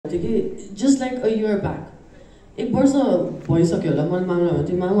Just like a year back. एक वर्ष भइसक्यो होला मैले मामला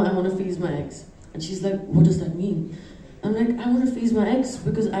भन्थेँ मामा I want to freeze my ex and she's like what does that mean? I'm like I want to freeze my ex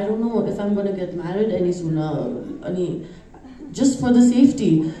because I don't know if I'm going to get married any sooner अनि just for the safety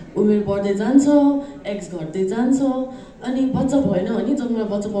उमेर बढ्दै जान्छ ex घट्दै जान्छ अनि बच्चा भएन भने जब मलाई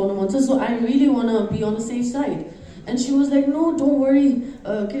बच्चा पाउन मन छ so I really want to be on the safe side and she was like no don't worry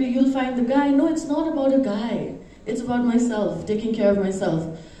you'll find the guy no it's not about a guy it's about myself taking care of myself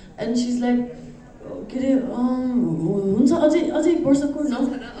and she's like हुन्छ अझै एक वर्ष कुर न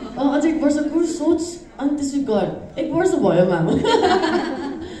अझै एक वर्ष कुर सोच अनि त्यसपछि गर एक वर्ष भयो मामा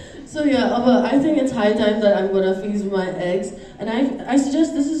so yeah I think it's high time that I'm gonna freeze my eggs and I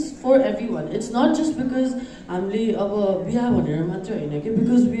suggest this is for everyone it's not just because हामीले अब बिहा भनेर मात्र हैन के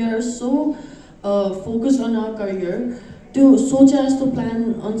because we are so focused on our career त्यो सोचे जस्तो प्लान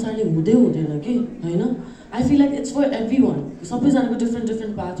अनुसारले हुँदैन के हैन I feel like it's for everyone. सबैजनाको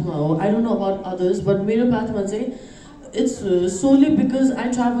different pathमा हो. I don't know about others, but मेरो pathमा चाहिँ it's solely because I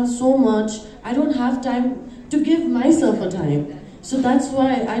travel so much. I don't have time to give myself a time. So that's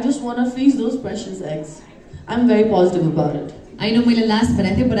why I just want to freeze those precious eggs. I'm very positive about it. I know मैले last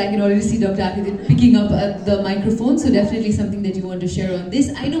भनेको थिएँ, but I can already see Dr. Akrit picking up the microphone, so definitely something that you want to share on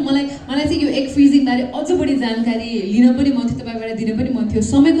this. I know मलाई चाहिँ यो egg freezing बारे अझ बढी जानकारी लिन पनि मन थियो तपाईबाट दिन पनि मन थियो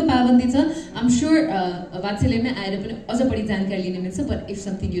समयको पाबन्दी छ I'm sure वात्सल्यमै आएर पनि अझ बढी जानकारी लिन मिल्छ but if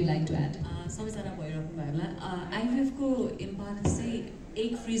something you'd like to add सबैजना भइराख्नु भएला IVF को इम्पोर्टेन्स चाहिँ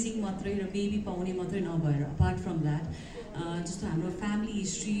egg freezing मात्रै र बेबी पाउने मात्रै नभएर apart from that जस्तो हाम्रो फ्यामिली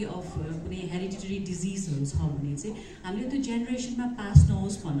हिस्ट्री अफ कुनै हेरिडिटरी डिजिजहरू छ भने चाहिँ हामीले त्यो जेनेरेसनमा पास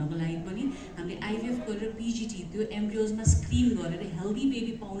नहोस् भन्नको लागि पनि हामीले आइभिएफ गरेर पिजिटी त्यो एम्ब्रियोजमा स्क्रिन गरेर हेल्दी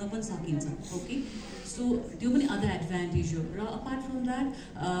बेबी पाउन पनि सकिन्छ ओके सो त्यो पनि अदर एडभान्टेज हो र अपार्ट फ्रम द्याट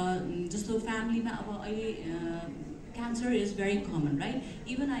जस्तो फ्यामिलीमा अब अहिले cancer is very common, right?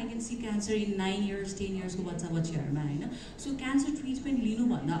 Even I can see cancer in 9 years, 10 years को बच्चा बच्चीहरुमा हैन. So cancer treatment लिनु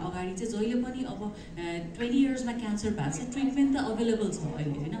भन्दा अगाडि चाहिँ जहिले पनि अब 20 years मा cancer भएको छ treatment त available छ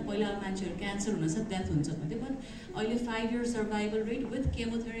अहिले हैन. पहिला मान्छेहरु cancer हुन सक्छ death हुन्छ भन्थे but अहिले 5 year survival rate with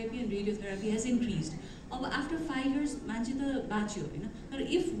chemotherapy and radiotherapy has increased. अब after 5 years मान्छे त बाँच्यो हैन. तर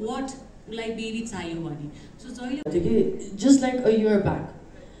if what like baby चाहियो भने so जहिले just like a year back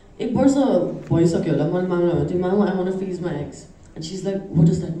एक वर्ष भइसक्यो होला मैले मामला भन्थेँ मामा I want to freeze my ex and she's like what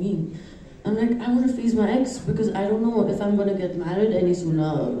does that mean? I'm like I want to freeze my ex because I don't know if I'm going to get married any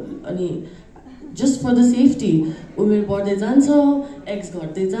sooner अनि just for the safety उमेर बढ्दै जान्छ ex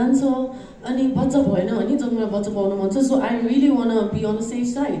घट्दै जान्छ अनि बच्चा भएन भने जब मलाई बच्चा पाउन मन छ so I really want to be on the safe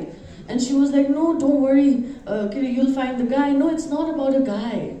side and she was like no don't worry you'll find the guy no it's not about a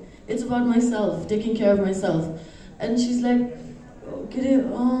guy it's about myself taking care of myself and she's like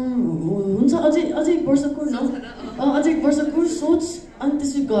हुन्छ अझै एक वर्ष कुर न अझै एक वर्ष कुर सोच अनि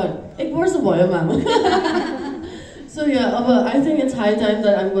त्यसपछि गर एक वर्ष भयो मामा so yeah I think it's high time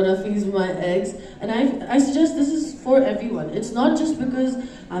that I'm gonna freeze my eggs and I suggest this is for everyone it's not just because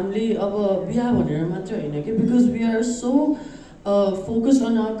हामीले अब बिहा भनेर मात्र हैन के because we are so focused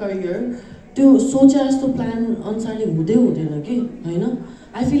on our career त्यो सोचे जस्तो प्लान अनुसारले हुँदैन के हैन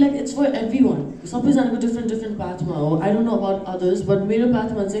I feel like it's for everyone. सबैजनाको different pathमा हो. I don't know about others, but मेरो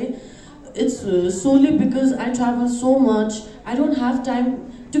pathमा चाहिँ it's solely because I travel so much. I don't have time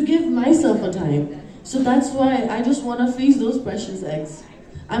to give myself a time. So that's why I just want to freeze those precious eggs.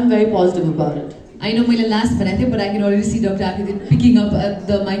 I'm very positive about it. I know मैले last भनेको थिएँ, but I can already see Dr. Akrit picking up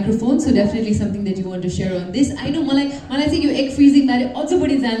the microphone, so definitely something that you want to share on this. I know मलाई चाहिँ यो egg freezing बारे अझ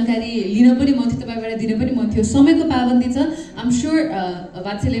बढी जानकारी लिन पनि मन थियो तपाईबाट दिन पनि मन थियो समयको पाबन्दी छ I'm sure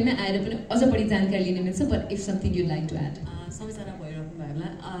वात्सल्यमै आएर पनि अझ बढी जानकारी लिन मिल्छ but if something you'd like to add सबैजना भइराख्नु भएला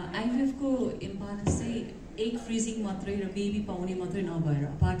आइभिएफ को इम्पोर्टेन्स चाहिँ egg freezing मात्रै र बेबी पाउने मात्रै नभएर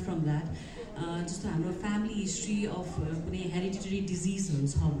apart from that जस्तो हाम्रो फ्यामिली हिस्ट्री अफ कुनै हेरिडिटरी डिजिजहरू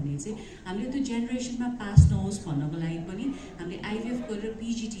छ भने चाहिँ हामीले त्यो जेनेरेसनमा पास नहोस् भन्नको लागि पनि हामीले आइभिएफ गरेर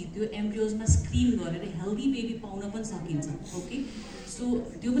पिजिटी त्यो एम्ब्रियोजमा स्क्रिन गरेर हेल्दी बेबी पाउन पनि सकिन्छ ओके सो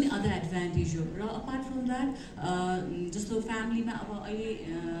त्यो पनि अदर एडभान्टेज हो र अपार्ट फ्रम द्याट जस्तो फ्यामिलीमा अब अहिले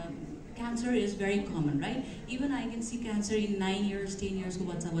cancer is very common, right? Even I can see cancer in 9 years, 10 years को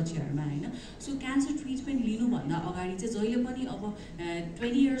बच्चा बच्चीहरुमा हैन. So cancer treatment लिनु भन्दा अगाडि चाहिँ जहिले पनि अब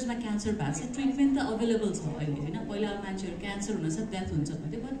 20 years मा cancer भएको छ treatment त available छ अहिले हैन. पहिला मान्छेहरु cancer हुन सक्छ death हुन्छ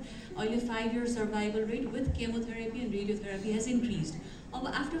भन्थे but अहिले 5 year survival rate with chemotherapy and radiotherapy has increased. अब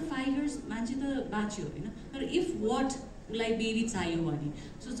after 5 years मान्छे त बाँच्यो हैन. तर if what like baby चाहियो भने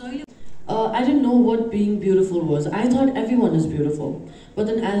so जहिले I didn't know what being beautiful was. I thought everyone is beautiful. But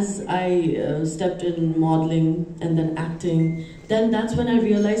then as I stepped in modeling and then acting, then that's when I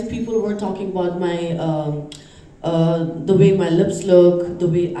realized people were talking about my the way my lips look, the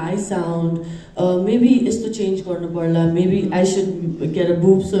way I sound. Maybe it's to change garnu parla. Maybe I should get a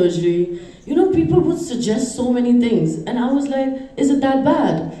boob surgery. You know, people would suggest so many things, and I was like, is it that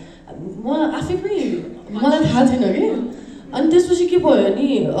bad? आफै पनि मलाई थाहा थिएन के अनि त्यसपछि के भयो नि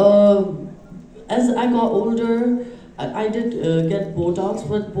as I got older I did get Botox,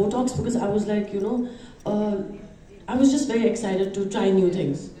 but Botox because I was like, you know, I was just very excited to try new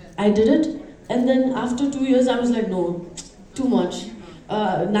things. I did it, and then after 2 years I was like, no, too much.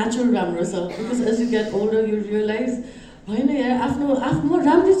 Natural राम्रो छ, because as you get older you realize हैन यार आफ्नो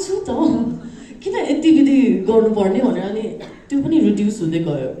राम्रो छु त किन यति विधि गर्नुपर्ने भनेर अनि त्यो पनि रिड्युस हुँदै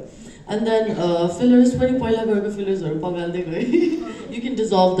गयो. And then fillers पनि पहिला गरेको फिलर्सहरु पगाल्दै गए. You can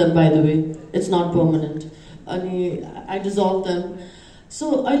dissolve them, by the way. It's not permanent. अनि I dissolve them.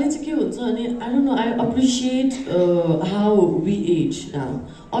 So अहिले चाहिँ के हुन्छ अनि I don't know, I appreciate how we age now.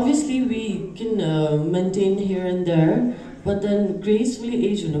 Obviously we can maintain here and there, but then gracefully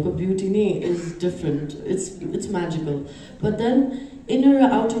age hunuko beauty ni is different. It's magical. But then inner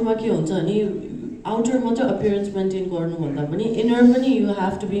र outer ma ke huncha ani outer matra appearance maintain garnu bhanda pani inner pani you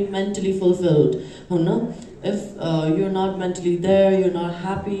have to be mentally fulfilled, हैन? If you're not mentally there, you're not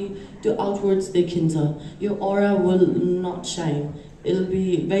happy, to outwards देखिन्छ. Your aura will not shine. It'll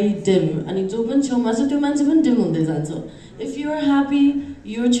be very dim. अनि जो पनि छेउमा छ त्यो मान्छे पनि dim हुँदै जान्छ. If you're happy,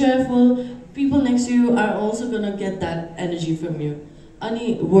 you're cheerful, people next to you are also gonna get that energy from you.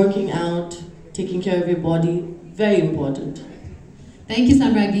 Ani working out, taking care of your body, very important. Thank you,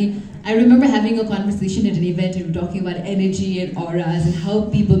 Samragyi. I remember having a conversation at an event and we were talking about energy and auras and how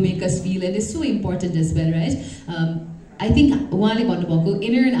people make us feel, and it's so important as well, right? I think उहाँले भन्नुभएको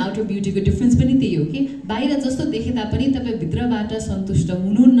inner and outer beauty को difference पनि त्यही हो कि बाहिर जस्तो देखे तापनि तपाई भित्रबाट सन्तुष्ट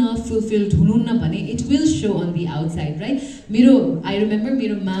हुनुहुन्न, fulfilled हुनुहुन्न भने it will show on the outside, right? I remember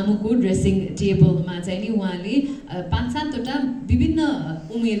मेरो मामुको ड्रेसिङ टेबलमा चाहिँ नि उहाँले 5-7 वटा विभिन्न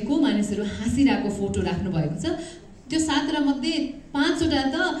उमेरको मानिसहरु हाँसिरहेको फोटो राख्नु भएको छ. त्यो 7 वटा मध्ये 5 वटा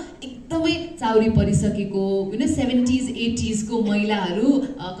त एकदमै चाउरी परिसकेको, हैन, 70s 80s को महिलाहरु,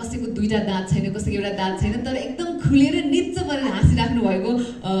 कसैको दुईटा दाँत छैन, कसैको एउटा दाँत छैन, तर एकदम खुलेर निच्च परेर हाँसिराख्नु भएको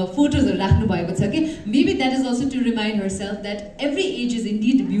फोटोजहरु राख्नु भएको छ के. Maybe that is also to remind herself that every age is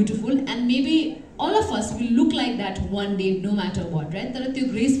indeed beautiful, and maybe all of us will look like that one day, no matter what, right? तर त्यो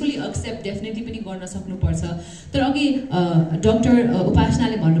gracefully accept definitely पनि गर्न सक्नु पर्छ. तर अघि doctor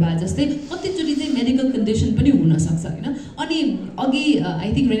उपासनाले भन्नुभएको जस्तै कतिचोटी चाहिँ मेडिकल कन्डिसन पनि हुन सक्छ, हैन? अनि अघि आई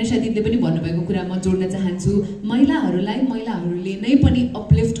थिंक रेनेशा दिदीले पनि भन्नुभएको कुरा म जोड्न चाहन्छु, महिलाहरूले नै पनि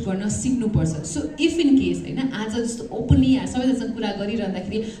अपलिफ्ट गर्न सिक्नु पर्छ. सो इफ इन केस, हैन, आज जस्तो ओपनली सबैजनासँग कुरा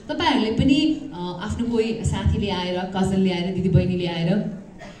गरिरहँदाखेरि तपाईहरुले पनि आफ्नो कोही साथीले आएर, कजनले आएर, दिदी बहिनीले आएर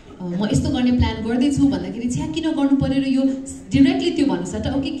म यस्तो गर्ने प्लान गर्दै छु भन्दाखेरि छ्या किन गर्नु पर्यो र यो डाइरेक्टली त्यो भन्नुस् त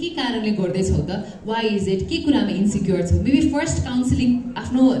ओके के कारणले गर्दै छौ त, व्हाई इज इट, के कुरामा इन्सिक्योर छौ. मेबी फर्स्ट काउन्सिलिङ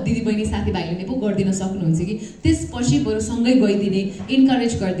आफ्नो दिदी बहिनी साथीभाइले नै पो गर्दिन सक्नुहुन्छ कि त्यसपछि बरु सँगै गइदिने,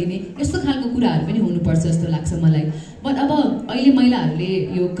 इन्करेज गरिदिने, यस्तो खालको कुराहरू पनि हुनुपर्छ जस्तो लाग्छ मलाई. बट अब अहिले महिलाहरूले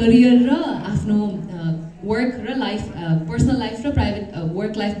यो करियर र आफ्नो वर्क र लाइफ, पर्सनल लाइफ र प्राइभेट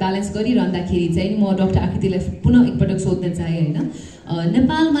वर्क लाइफ ब्यालेन्स गरिरहँदाखेरि चाहिँ म डाक्टर आकृतिलाई पुनः एकपटक सोध्न चाहे, हैन,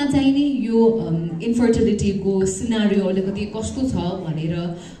 नेपालमा चाहिँ नि यो इन्फर्टिलिटीको सिनारियो अलिकति कस्तो छ भनेर.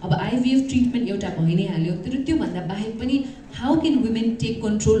 अब आइभीएफ ट्रिटमेन्ट एउटा भइ नै हाल्यो, तर त्यो भन्दा बाहेक पनि how can women take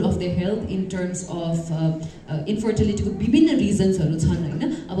control of their health in terms of इन्फर्टिलिटीको विभिन्न रिजन्सहरू छन्,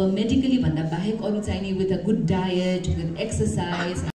 हैन? अब मेडिकली भन्दा बाहेक अरु चाहिँ नि with a good diet, with exercise